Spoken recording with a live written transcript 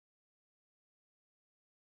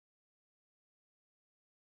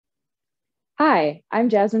Hi, I'm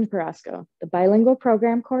Jasmine Carrasco, the bilingual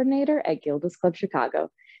program coordinator at Gilda's Club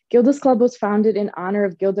Chicago. Gilda's Club was founded in honor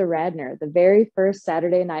of Gilda Radner, the very first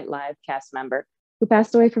Saturday Night Live cast member who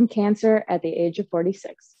passed away from cancer at the age of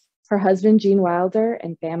 46. Her husband, Gene Wilder,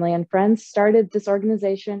 and family and friends started this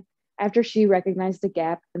organization after she recognized a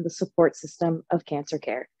gap in the support system of cancer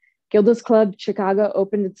care. Gilda's Club Chicago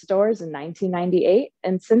opened its doors in 1998,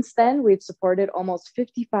 and since then, we've supported almost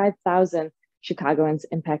 55,000 Chicagoans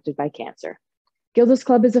impacted by cancer. Gilda's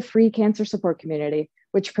Club is a free cancer support community,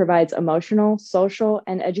 which provides emotional, social,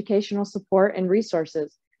 and educational support and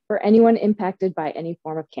resources for anyone impacted by any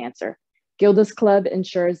form of cancer. Gilda's Club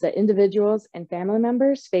ensures that individuals and family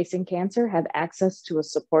members facing cancer have access to a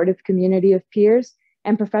supportive community of peers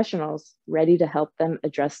and professionals ready to help them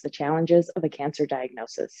address the challenges of a cancer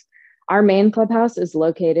diagnosis. Our main clubhouse is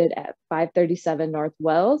located at 537 North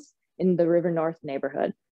Wells in the River North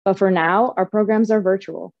neighborhood. But for now, our programs are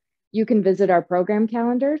virtual. You can visit our program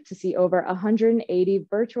calendar to see over 180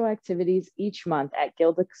 virtual activities each month at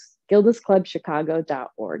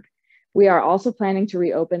gildasclubchicago.org. We are also planning to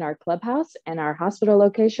reopen our clubhouse and our hospital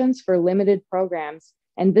locations for limited programs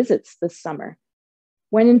and visits this summer.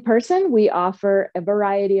 When in person, we offer a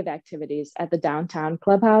variety of activities at the downtown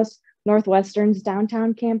clubhouse, Northwestern's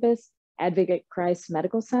downtown campus, Advocate Christ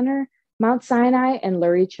Medical Center, Mount Sinai, and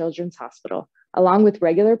Lurie Children's Hospital, along with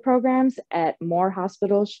regular programs at more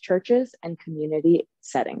hospitals, churches, and community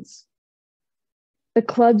settings. The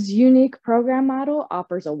club's unique program model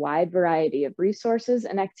offers a wide variety of resources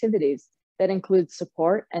and activities that include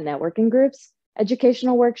support and networking groups,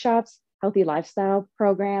 educational workshops, healthy lifestyle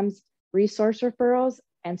programs, resource referrals,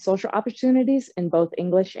 and social opportunities in both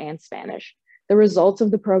English and Spanish. The results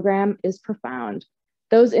of the program is profound.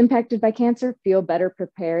 Those impacted by cancer feel better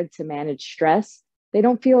prepared to manage stress. They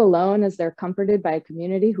don't feel alone as they're comforted by a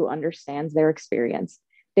community who understands their experience.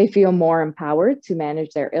 They feel more empowered to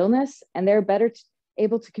manage their illness, and they're better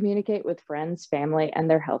able to communicate with friends, family, and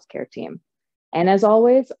their healthcare team. And as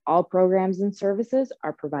always, all programs and services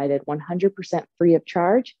are provided 100% free of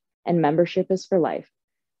charge, and membership is for life.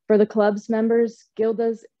 For the club's members,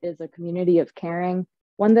 Gilda's is a community of caring,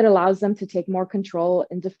 one that allows them to take more control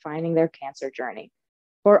in defining their cancer journey.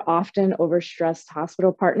 For often overstressed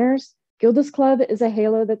hospital partners, Gilda's Club is a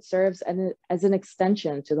halo that serves as an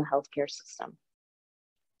extension to the healthcare system.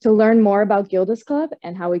 To learn more about Gilda's Club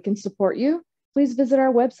and how we can support you, please visit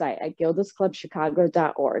our website at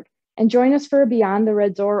gildasclubchicago.org and join us for a Beyond the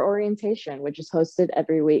Red Door orientation, which is hosted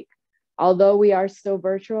every week. Although we are still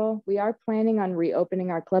virtual, we are planning on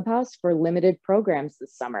reopening our clubhouse for limited programs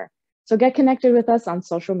this summer. So get connected with us on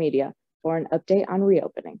social media for an update on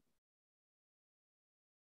reopening.